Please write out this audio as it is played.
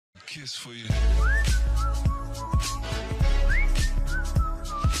kiss for you.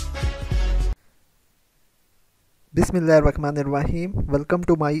 Bismillahirrahmanirrahim. Welcome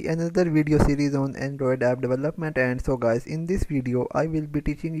to my another video series on Android app development. And so guys, in this video I will be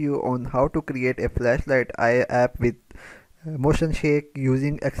teaching you on how to create a flashlight app with motion shake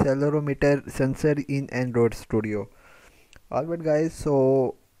using accelerometer sensor in Android Studio. Alright guys,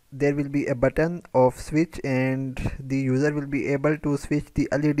 so there will be a button of switch and the user will be able to switch the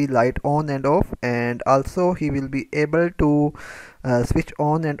LED light on and off, and also he will be able to switch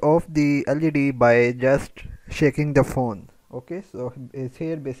on and off the LED by just shaking the phone. Okay, so it's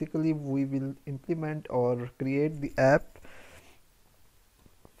here basically we will implement or create the app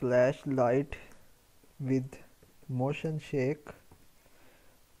flashlight with motion shake.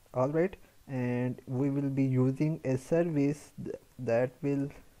 Alright, and we will be using a service that will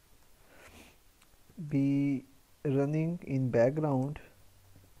be running in background.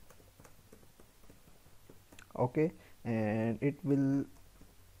 Okay, and it will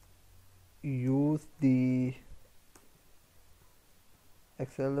use the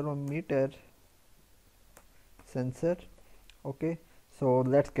accelerometer sensor. Okay, so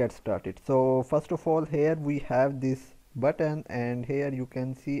let's get started. So first of all, here we have this button, and here you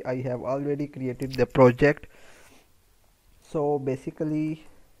can see I have already created the project. So basically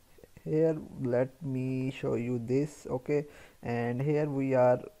here let me show you this. Okay, and here we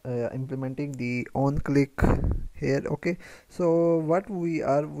are implementing the on click here. Okay, so what we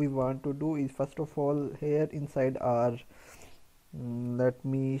want to do is, first of all, here inside our let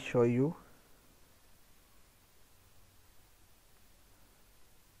me show you.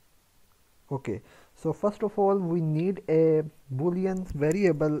 Okay, so first of all we need a boolean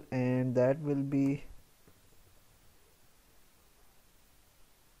variable, and that will be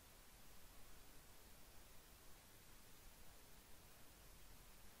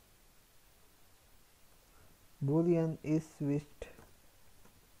boolean is switched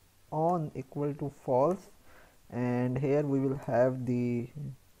on equal to false, and here we will have the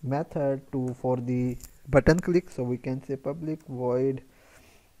method to for the button click. So we can say public void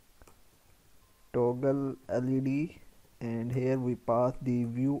toggle LED, and here we pass the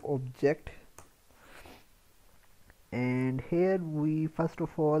view object, and here we first of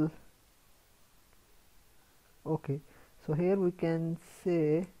all, okay, so here we can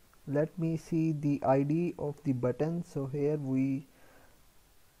say, let me see the ID of the button. So here we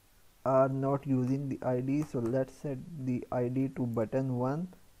are not using the ID, so let's set the ID to button1,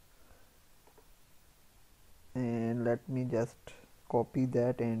 and let me just copy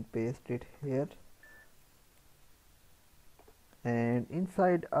that and paste it here. And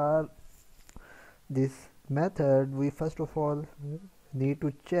inside our this method, we first of all need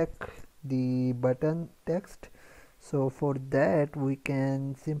to check the button text. So for that we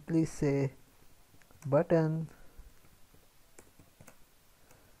can simply say button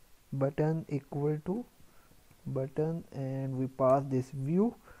equal to button, and we pass this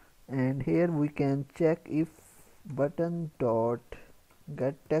view, and here we can check if button dot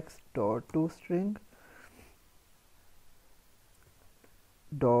get text dot toString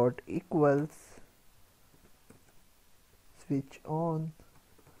dot equals switch on,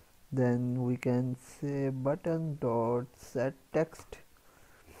 then we can say button dot set text,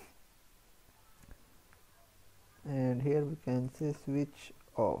 and here we can say switch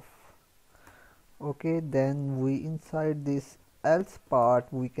off. Okay, then we inside this else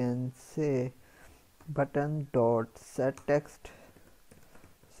part we can say button dot set text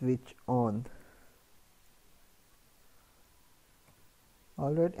switch on.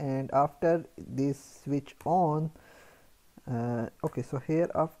 Alright, and after this switch on, okay, so here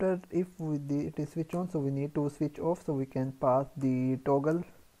after if it is switch on, so we need to switch off, so we can pass the toggle.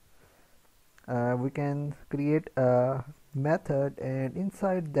 We can create a method, and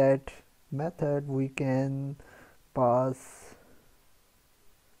inside that method we can pass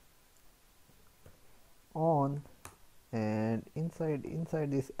on, and inside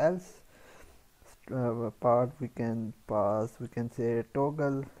this else part we can say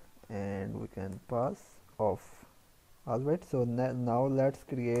toggle, and we can pass off. Alright, so now let's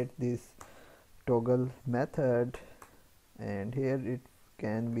create this toggle method, and here it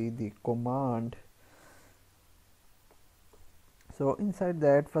can be the command. So inside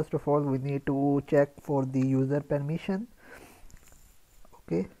that, first of all we need to check for the user permission.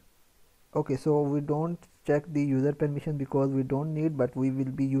 Okay, so we don't check the user permission because we don't need, but we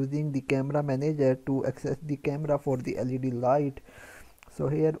will be using the camera manager to access the camera for the LED light. So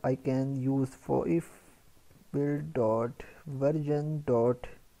here I can use for if build dot version dot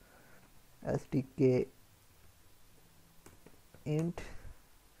stk int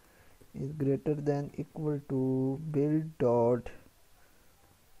is greater than equal to build dot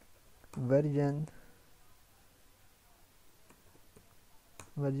version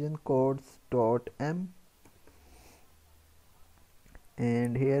codes dot m,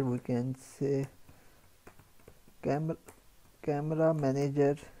 and here we can say camera camera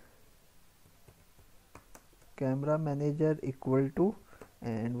manager equal to,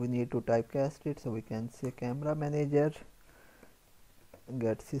 and we need to typecast it, so we can say camera manager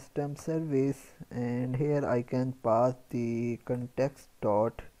get system service, and here I can pass the context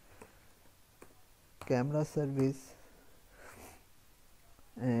dot camera service,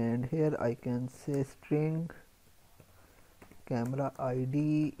 and here I can say string camera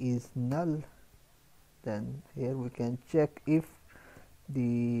ID is null. Then here we can check if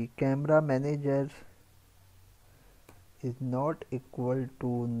the camera manager is not equal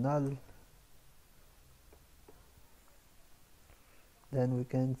to null. Then we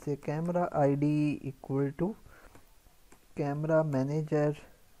can say camera ID equal to camera manager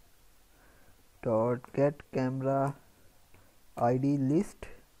dot get camera ID list,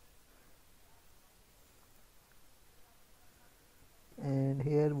 and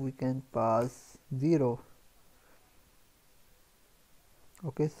here we can pass 0.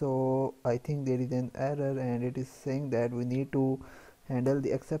 Okay, so I think there is an error and it is saying that we need to handle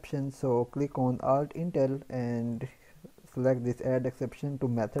the exception, so click on Alt Intel and select this add exception to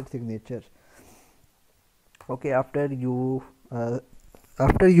method signature. Okay, after you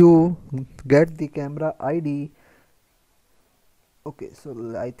get the camera ID, okay,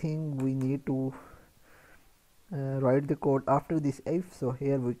 so I think we need to write the code after this if. So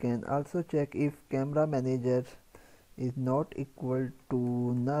here we can also check if camera manager is not equal to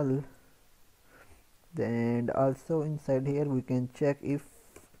null. Then also inside here we can check if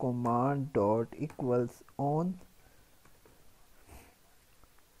command dot equals on,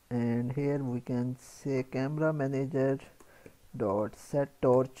 and here we can say camera manager dot set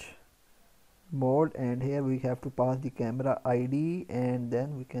torch mode, and here we have to pass the camera ID, and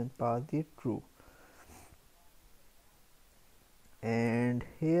then we can pass the true. And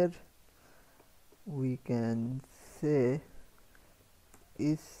here we can say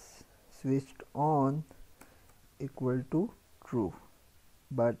is switched on equal to true,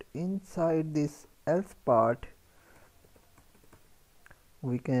 but inside this else part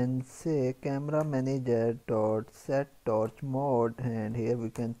we can say camera manager dot set torch mode, and here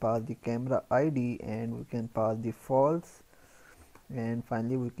we can pass the camera ID and we can pass the false, and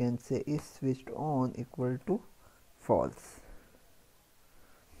finally we can say is switched on equal to false.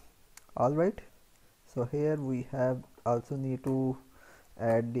 Alright, so here we have also need to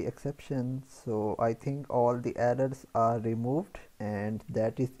add the exception. So I think all the errors are removed, and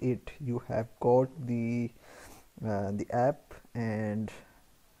that is it. You have got the app. And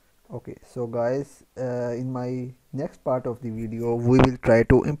okay, so guys, in my next part of the video we will try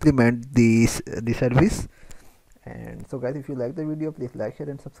to implement the service. And so guys, if you like the video, please like, share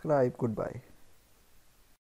and subscribe. Goodbye.